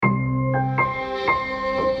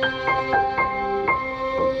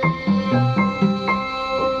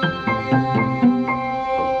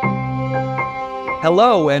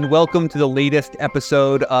Hello, and welcome to the latest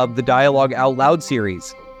episode of the Dialogue Out Loud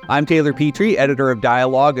series. I'm Taylor Petrie, editor of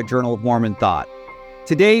Dialogue, a journal of Mormon thought.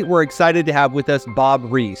 Today, we're excited to have with us Bob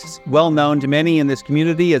Rees, well known to many in this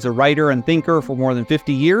community as a writer and thinker for more than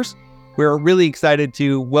 50 years. We're really excited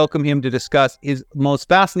to welcome him to discuss his most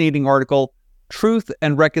fascinating article, Truth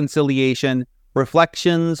and Reconciliation,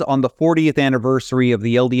 Reflections on the 40th Anniversary of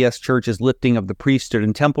the LDS Church's Lifting of the Priesthood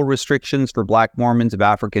and Temple Restrictions for Black Mormons of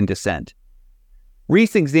African Descent.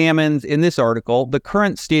 Rees examines in this article the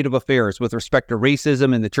current state of affairs with respect to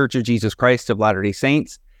racism in the Church of Jesus Christ of Latter-day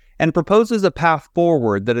Saints and proposes a path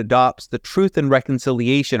forward that adopts the truth and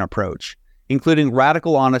reconciliation approach, including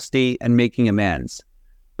radical honesty and making amends.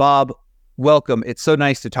 Bob, welcome. It's so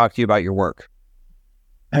nice to talk to you about your work.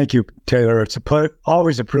 Thank you, Taylor. It's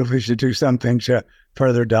always a privilege to do something to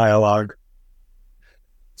further dialogue.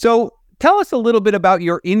 So, tell us a little bit about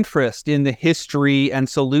your interest in the history and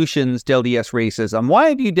solutions to LDS racism. Why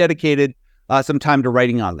have you dedicated some time to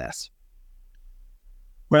writing on this?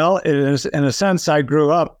 Well, it is, in a sense, I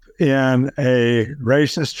grew up in a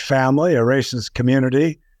racist family, a racist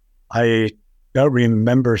community. I don't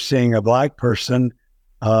remember seeing a Black person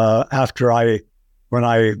when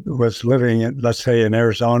I was living in, let's say, in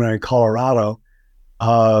Arizona and Colorado.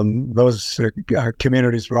 Those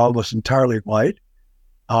communities were almost entirely white.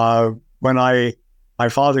 When my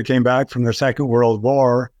father came back from the Second World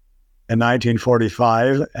War in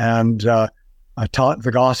 1945 and taught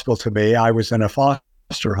the gospel to me, I was in a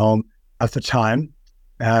foster home at the time,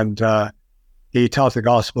 and he taught the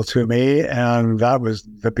gospel to me, and that was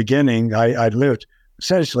the beginning. I lived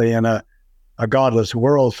essentially in a godless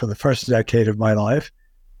world for the first decade of my life,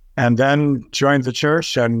 and then joined the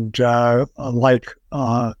church, and like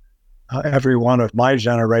every one of my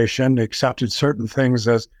generation, accepted certain things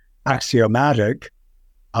as axiomatic,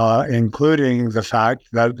 including the fact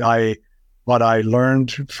that what I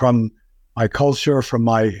learned from my culture, from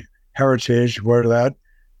my heritage, were that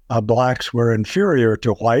Blacks were inferior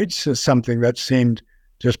to whites, is something that seemed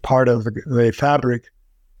just part of the fabric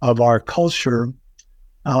of our culture.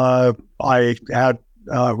 I had,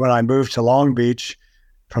 when I moved to Long Beach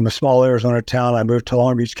from a small Arizona town, I moved to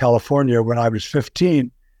Long Beach, California when I was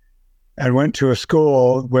 15 and went to a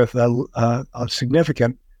school with a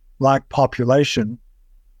significant Black population.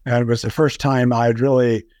 And it was the first time I'd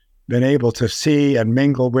really been able to see and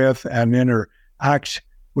mingle with and interact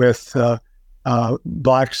with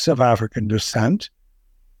Blacks of African descent.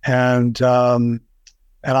 And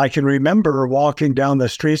I can remember walking down the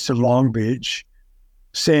streets of Long Beach,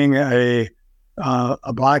 seeing a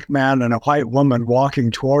Black man and a white woman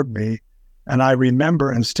walking toward me. And I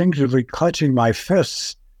remember instinctively clutching my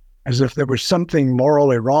fists as if there was something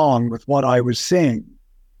morally wrong with what I was seeing.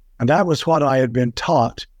 And that was what I had been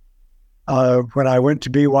taught. When I went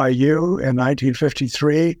to BYU in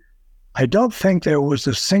 1953, I don't think there was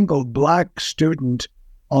a single Black student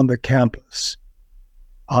on the campus.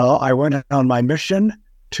 I went on my mission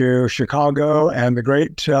to Chicago and the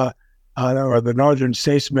great, or the Northern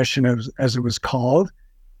States Mission as it was called,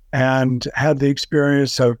 and had the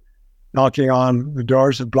experience of knocking on the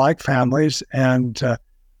doors of Black families and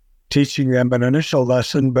teaching them an initial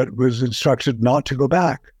lesson, but was instructed not to go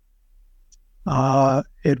back.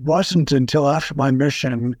 It wasn't until after my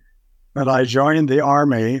mission that I joined the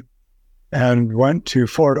Army and went to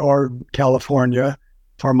Fort Ord, California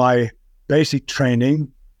for my basic training,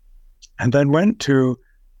 and then went to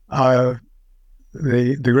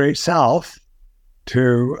the Great South,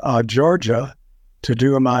 to Georgia, to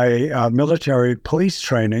do my military police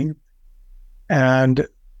training. And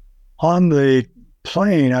on the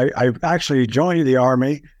plane, I actually joined the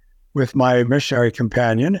Army with my missionary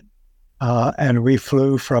companion, and we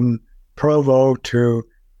flew from Provo to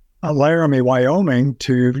Laramie, Wyoming,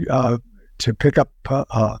 to pick up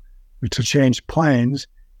to change planes.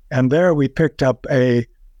 And there we picked up a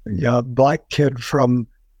Black kid from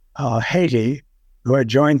Haiti who had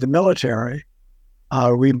joined the military.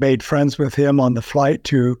 We made friends with him on the flight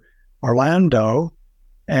to Orlando.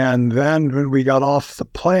 And then when we got off the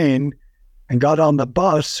plane and got on the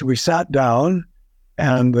bus, we sat down,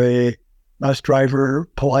 and the bus driver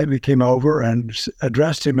politely came over and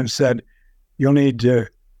addressed him and said, "You'll need to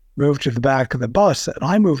move to the back of the bus." And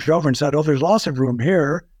I moved over and said, "Oh, there's lots of room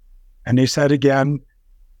here." And he said again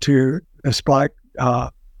to this Black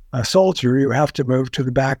soldier, "You have to move to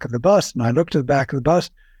the back of the bus." And I looked at the back of the bus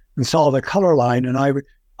and saw the color line, and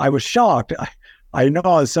I was shocked. I know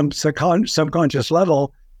on some subconscious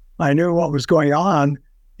level, I knew what was going on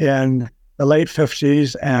in the late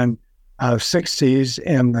 50s and 60s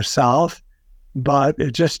in the South, but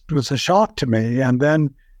it just was a shock to me. And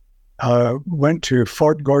then went to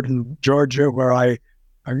Fort Gordon, Georgia, where I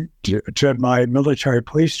did my military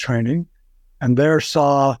police training, and there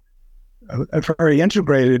saw a very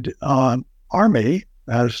integrated army,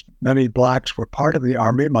 as many blacks were part of the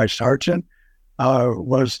army. My sergeant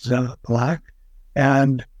was black,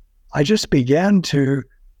 and I just began to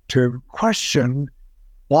question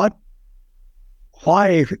why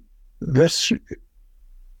this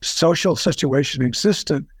social situation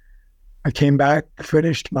existed. I came back,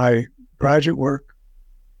 finished my graduate work,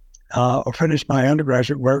 or finished my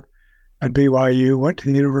undergraduate work at BYU, went to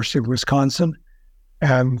the University of Wisconsin,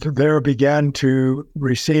 and there began to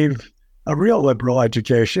receive a real liberal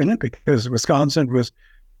education, because Wisconsin was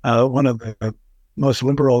one of the most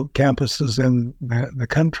liberal campuses in the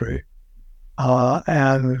country.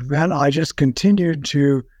 And then I just continued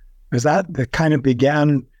to, as that kind of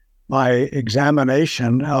began my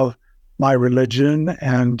examination of my religion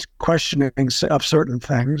and questioning of certain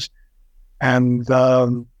things. And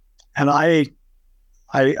I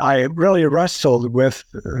really wrestled with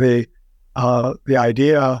the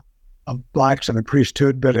idea of blacks in the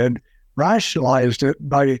priesthood, but had rationalized it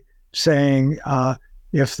by saying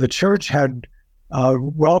if the church had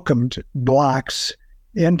welcomed blacks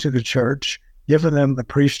into the church, given them the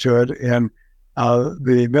priesthood in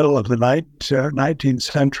the middle of the 19th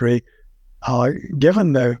century,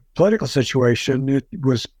 given the political situation, it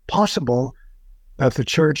was possible that the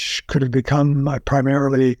church could have become a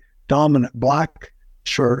primarily dominant black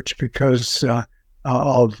church, because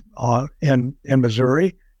in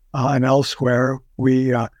Missouri and elsewhere,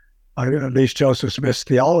 at least Joseph Smith's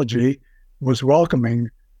theology was welcoming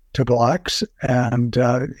to blacks, and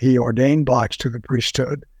he ordained blacks to the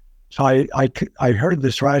priesthood. So I heard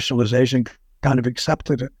this rationalization, kind of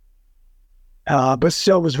accepted it, but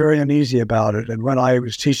still was very uneasy about it. And when I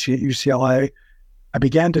was teaching at UCLA, I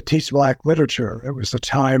began to teach black literature. It was a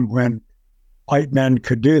time when white men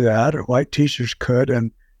could do that, or white teachers could,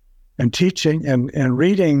 and teaching and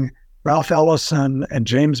reading Ralph Ellison and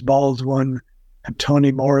James Baldwin and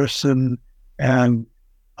Toni Morrison and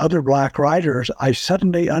other black writers, I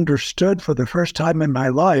suddenly understood for the first time in my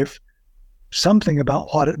life something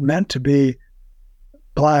about what it meant to be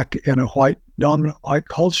black in a dominant white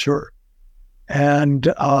culture.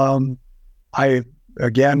 And I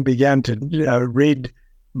again began to read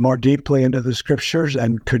more deeply into the scriptures,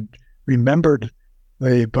 and could remembered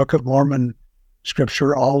the Book of Mormon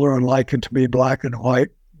scripture, all are alike unto me, black and white,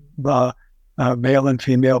 male and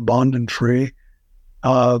female, bond and free.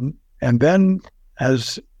 And then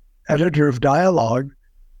as editor of Dialogue,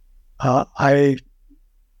 I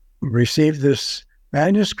received this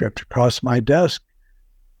manuscript across my desk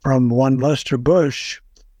from one Lester Bush,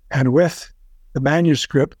 and with the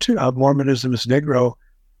manuscript of Mormonism's Negro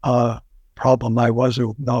problem, I was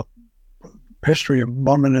a history of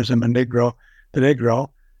Mormonism and the Negro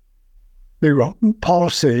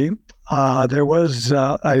policy. There was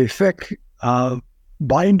a thick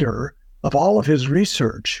binder of all of his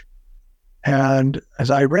research. And as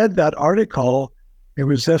I read that article, it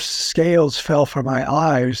was as if scales fell from my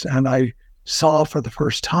eyes, and I saw for the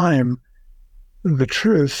first time the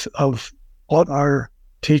truth of what our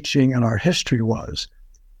teaching and our history was.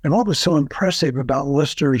 And what was so impressive about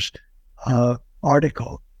Lister's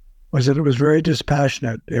article was that it was very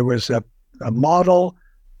dispassionate. It was a model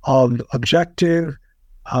of objective,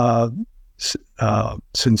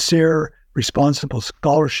 sincere, responsible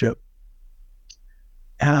scholarship.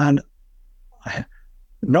 And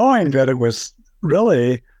knowing that it was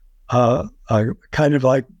really kind of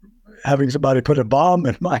like having somebody put a bomb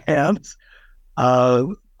in my hands,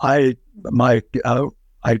 I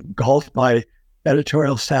called my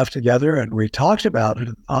editorial staff together, and we talked about it.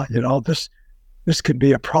 This could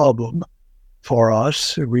be a problem for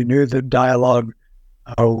us. We knew that Dialogue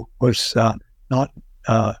was not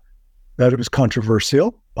that it was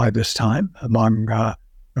controversial by this time among the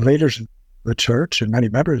leaders of the church and many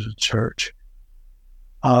members of the church.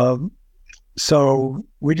 So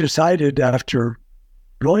we decided, after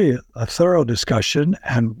really a thorough discussion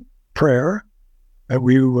and prayer, that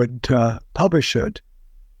we would publish it.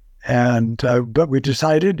 And but we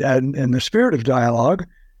decided, and in the spirit of Dialogue,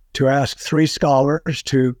 to ask 3 scholars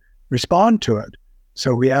to respond to it.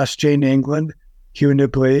 So we asked Jane England, Hugh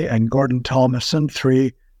Nibley, and Gordon Thomason,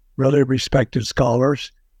 3 really respected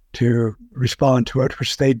scholars, to respond to it,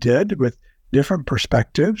 which they did with different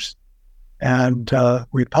perspectives. And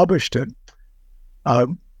we published it.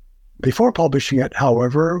 Before publishing it,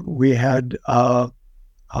 however, we had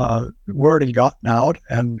word had gotten out,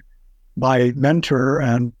 and my mentor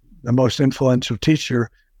and the most influential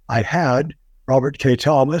teacher I had, Robert K.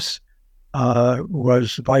 Thomas,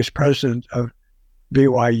 was vice president of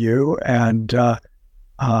BYU, and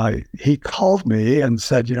he called me and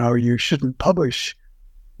said, you shouldn't publish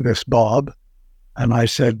this, Bob. And I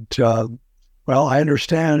said, well, I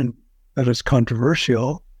understand that it's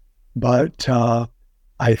controversial, but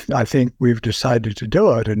I think we've decided to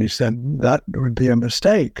do it. And he said, that would be a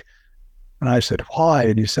mistake. And I said, why?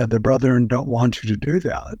 And he said, the brethren don't want you to do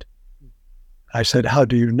that. I said, how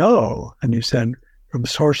do you know? And he said, from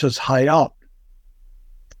sources high up.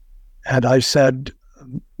 And I said,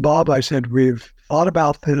 Bob, I said, we've thought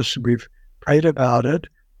about this, we've prayed about it.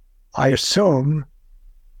 I assume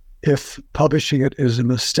if publishing it is a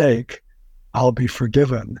mistake, I'll be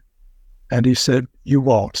forgiven. And he said, you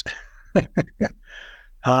won't.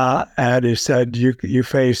 And he said, you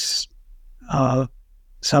face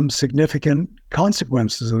some significant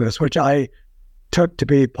consequences of this, which I took to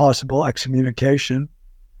be possible excommunication.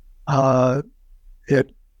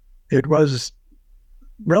 It was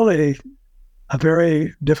really a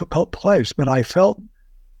very difficult place, but I felt,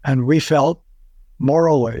 and we felt,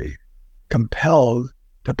 morally compelled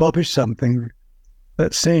to publish something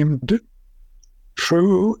that seemed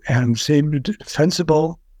true and seemed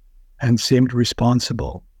defensible and seemed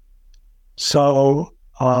responsible. So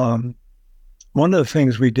one of the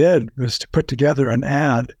things we did was to put together an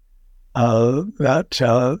ad that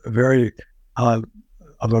of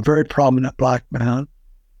a very prominent black man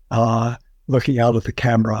looking out at the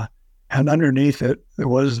camera. And underneath it, there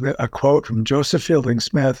was a quote from Joseph Fielding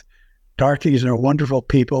Smith, "Darkies are wonderful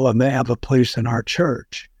people and they have a place in our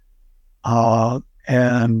church."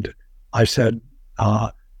 And I said,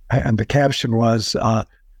 and the caption was,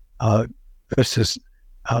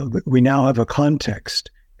 we now have a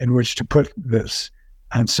context in which to put this.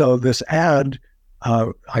 And so this ad,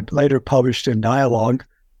 I later published in Dialogue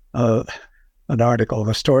an article,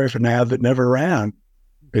 a story of an ad that never ran,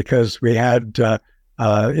 because we had,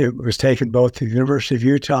 it was taken both to the University of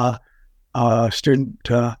Utah student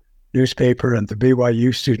newspaper and the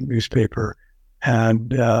BYU student newspaper,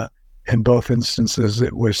 and in both instances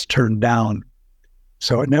it was turned down.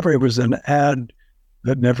 So it was an ad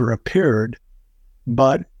that never appeared,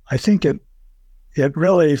 but I think it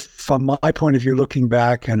really, from my point of view, looking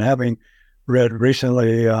back and having read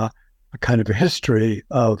recently a kind of a history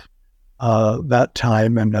of that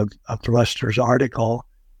time and of Lester's article,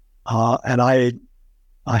 and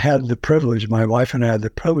I had the privilege, my wife and I had the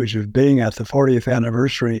privilege of being at the 40th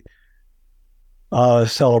anniversary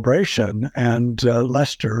celebration, and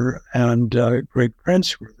Lester and Greg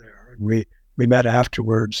Prince were there. And we met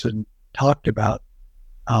afterwards and talked about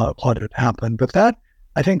what had happened. But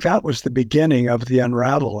I think that was the beginning of the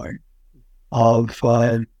unraveling of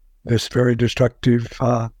this very destructive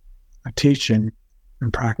teaching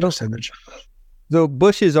and practice in the church. So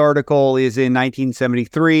Bush's article is in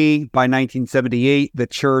 1973. By 1978, the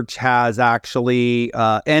church has actually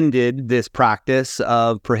ended this practice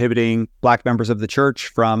of prohibiting black members of the church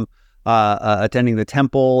from attending the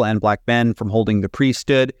temple and black men from holding the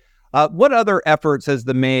priesthood. What other efforts has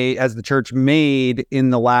the church made in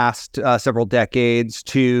the last several decades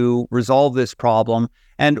to resolve this problem?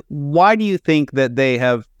 And why do you think that they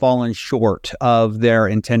have fallen short of their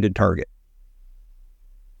intended target?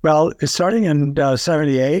 Well, starting in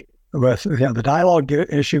 78, with the Dialogue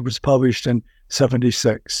issue was published in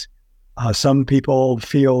 76. Some people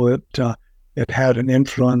feel that it had an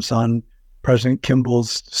influence on President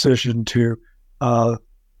Kimball's decision to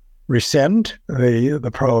rescind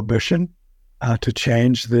the prohibition, to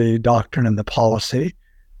change the doctrine and the policy.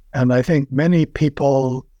 And I think many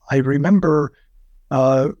people, I remember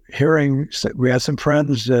hearing, we had some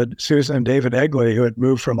friends, Susan and David Egley, who had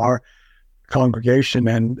moved from our congregation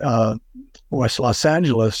in West Los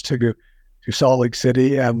Angeles to Salt Lake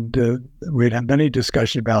City, and we'd had many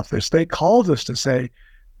discussions about this. They called us to say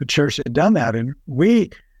the church had done that, and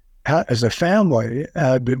we, as a family,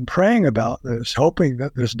 had been praying about this, hoping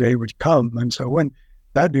that this day would come. And so when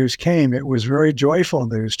that news came, it was very joyful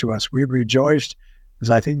news to us. We rejoiced, as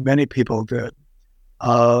I think many people did.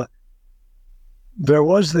 There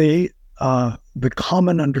was the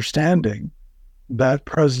common understanding that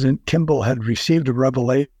President Kimball had received a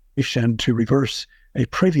revelation to reverse a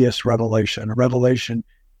previous revelation, a revelation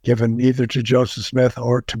given either to Joseph Smith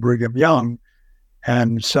or to Brigham Young.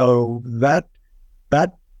 And so that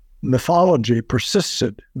mythology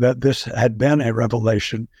persisted, that this had been a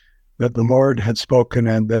revelation, that the Lord had spoken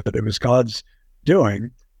and that it was God's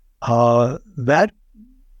doing. That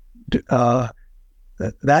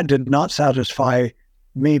did not satisfy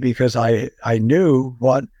me, because I knew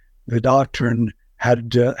what the doctrine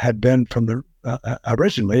had been from the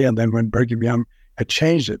originally, and then when Brigham Young had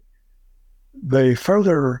changed it. The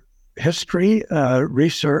further history,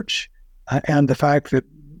 research, and the fact that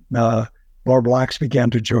more blacks began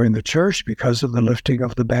to join the church because of the lifting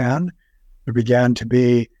of the ban. There began to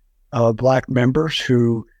be black members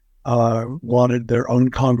who wanted their own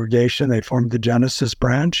congregation. They formed the Genesis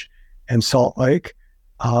branch in Salt Lake.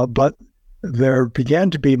 But there began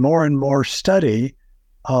to be more and more study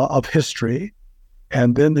of history.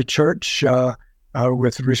 And then the church,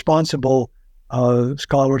 with responsible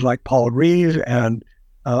scholars like Paul Rees and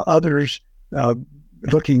others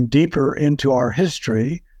looking deeper into our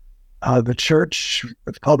history, the church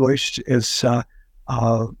published its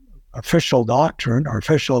official doctrine, or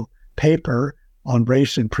official paper on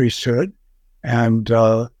race and priesthood, and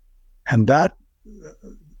that,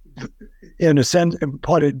 in a sense,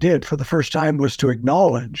 what it did for the first time was to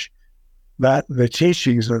acknowledge that the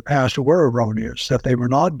teachings of the past were erroneous, that they were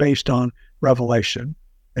not based on revelation,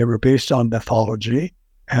 they were based on mythology,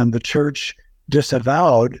 and the church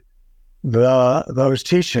disavowed those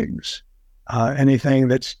teachings. Anything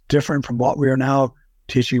that's different from what we are now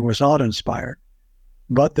teaching was not inspired.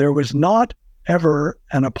 But there was not ever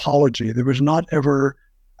an apology. There was not ever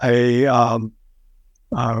a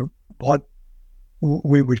what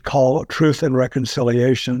we would call truth and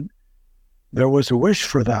reconciliation. There was a wish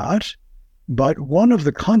for that, but one of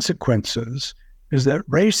the consequences is that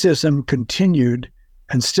racism continued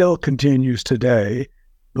and still continues today,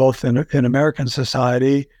 both in American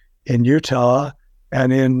society, in Utah,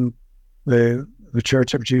 and in the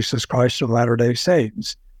Church of Jesus Christ of Latter-day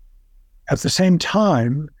Saints. At the same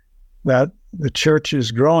time that the church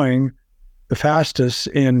is growing the fastest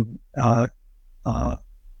in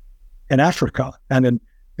Africa and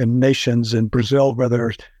in nations in Brazil where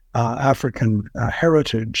there's African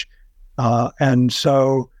heritage. And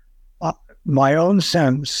so my own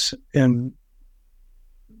sense in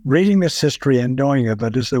reading this history and knowing of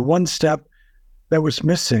it is that one step that was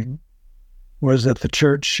missing was that the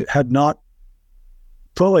church had not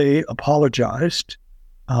fully apologized,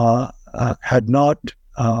 had not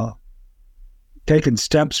taken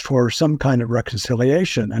steps for some kind of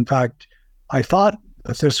reconciliation. In fact, I thought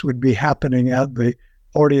that this would be happening at the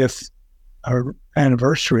 40th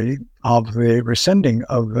anniversary of the rescinding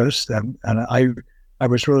of this, and I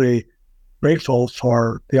was really grateful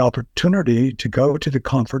for the opportunity to go to the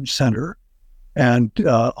conference center and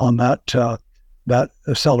on that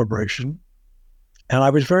celebration. And I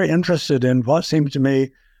was very interested in what seemed to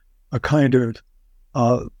me a kind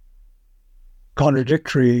of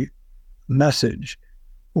contradictory message.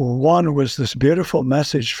 One was this beautiful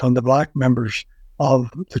message from the black members of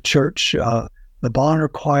the church, the Bonner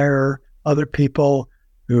Choir, other people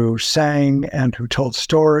who sang and who told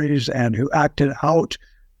stories and who acted out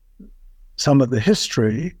some of the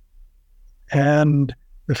history, and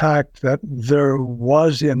the fact that there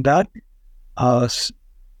was in that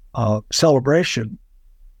celebration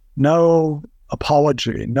no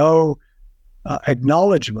apology, no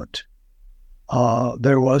acknowledgement.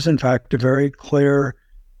 There was, in fact, a very clear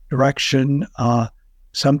direction.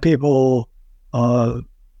 Some people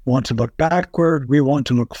want to look backward. We want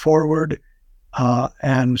to look forward.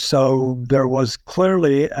 And so there was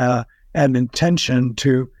clearly an intention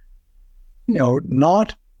to,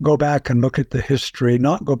 not go back and look at the history,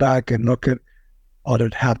 not go back and look at what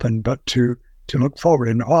had happened, but to look forward.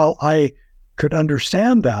 And while I could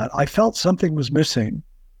understand that, I felt something was missing.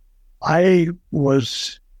 I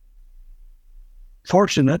was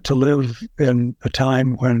fortunate to live in a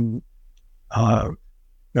time when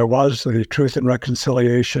there was the Truth and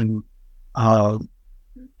Reconciliation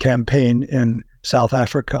campaign in South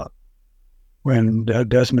Africa, when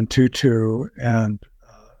Desmond Tutu and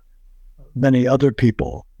many other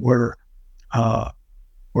people were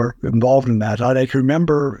involved in that. I can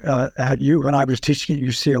remember when I was teaching at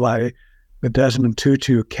UCLA, that Desmond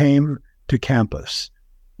Tutu came to campus,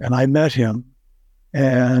 and I met him,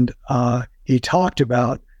 and he talked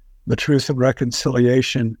about the Truth and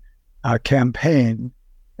Reconciliation campaign,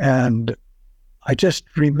 and I just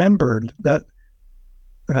remembered that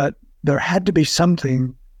there had to be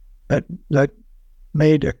something that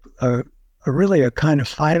made a really a kind of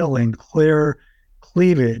final and clear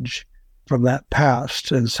cleavage from that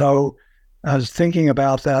past. And so, as thinking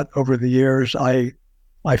about that over the years, I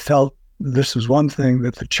felt this was one thing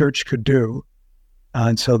that the church could do.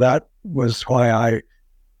 And so that was why I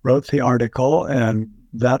wrote the article, and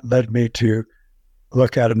that led me to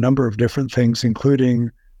look at a number of different things,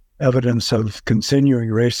 including evidence of continuing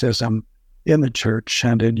racism in the church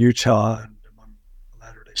and in Utah and among the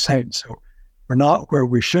Latter-day Saints. So we're not where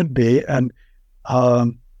we should be. And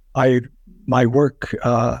my work,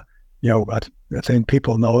 I think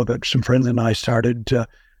people know that some friends and I started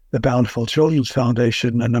the Bountiful Children's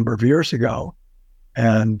Foundation a number of years ago.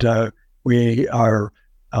 And We are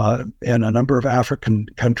in a number of African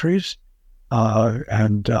countries,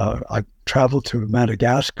 and I've traveled to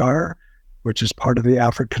Madagascar, which is part of the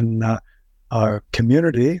African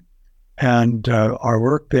community, and our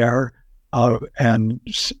work there. And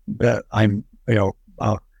I'm,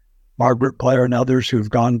 Margaret Blair and others who've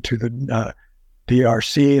gone to the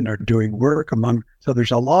DRC and are doing work so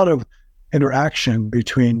there's a lot of interaction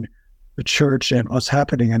between the church and what's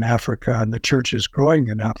happening in Africa, and the church is growing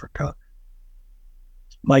in Africa.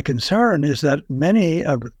 My concern is that many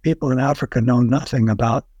of the people in Africa know nothing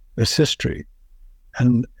about this history.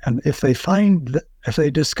 And if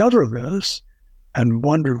they discover this and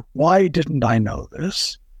wonder, why didn't I know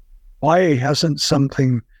this? Why hasn't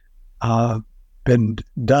something been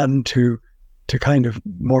done to kind of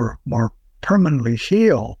more permanently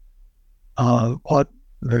heal what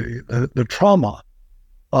the trauma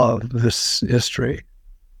of this history?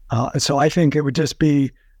 So I think it would just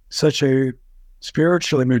be such a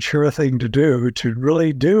spiritually mature thing to do, to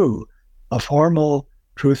really do a formal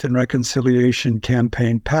truth and reconciliation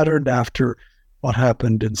campaign patterned after what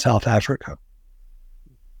happened in South Africa.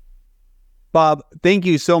 Bob, thank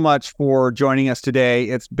you so much for joining us today.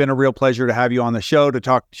 It's been a real pleasure to have you on the show to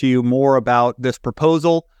talk to you more about this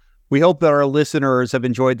proposal. We hope that our listeners have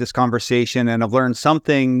enjoyed this conversation and have learned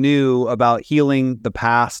something new about healing the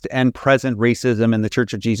past and present racism in the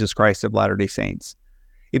Church of Jesus Christ of Latter-day Saints.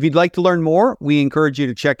 If you'd like to learn more, we encourage you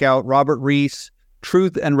to check out Robert Rees'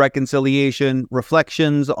 Truth and Reconciliation,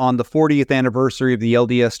 Reflections on the 40th Anniversary of the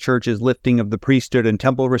LDS Church's Lifting of the Priesthood and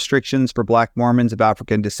Temple Restrictions for Black Mormons of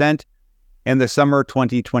African Descent, and the summer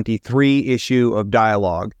 2023 issue of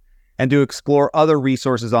Dialogue, and to explore other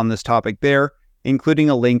resources on this topic there, including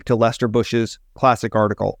a link to Lester Bush's classic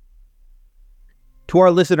article. To our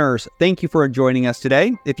listeners, thank you for joining us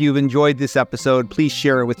today. If you've enjoyed this episode, please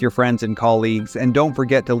share it with your friends and colleagues, and don't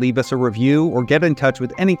forget to leave us a review or get in touch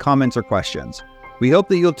with any comments or questions. We hope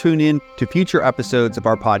that you'll tune in to future episodes of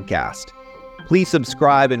our podcast. Please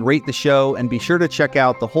subscribe and rate the show, and be sure to check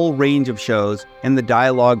out the whole range of shows in the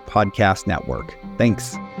Dialogue Podcast Network.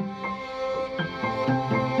 Thanks.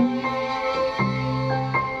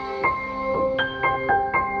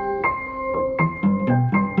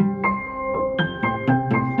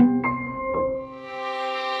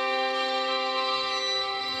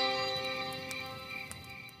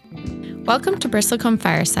 Welcome to Bristlecone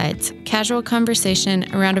Firesides, casual conversation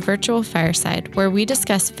around a virtual fireside where we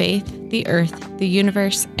discuss faith, the earth, the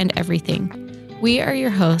universe, and everything. We are your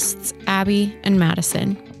hosts, Abby and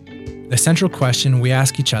Madison. The central question we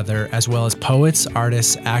ask each other, as well as poets,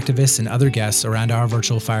 artists, activists, and other guests around our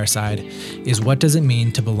virtual fireside, is what does it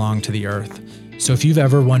mean to belong to the earth? So if you've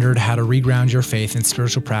ever wondered how to reground your faith and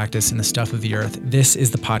spiritual practice in the stuff of the earth, this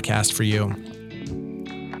is the podcast for you.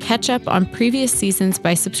 Catch up on previous seasons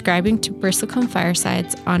by subscribing to Bristlecone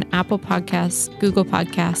Firesides on Apple Podcasts, Google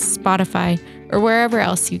Podcasts, Spotify, or wherever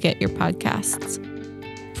else you get your podcasts.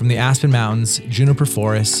 From the Aspen Mountains, Juniper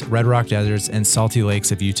Forests, Red Rock Deserts, and Salty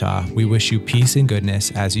Lakes of Utah, we wish you peace and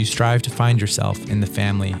goodness as you strive to find yourself in the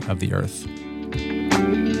family of the earth.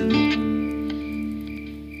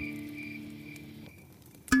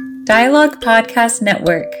 Dialogue Podcast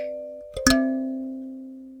Network.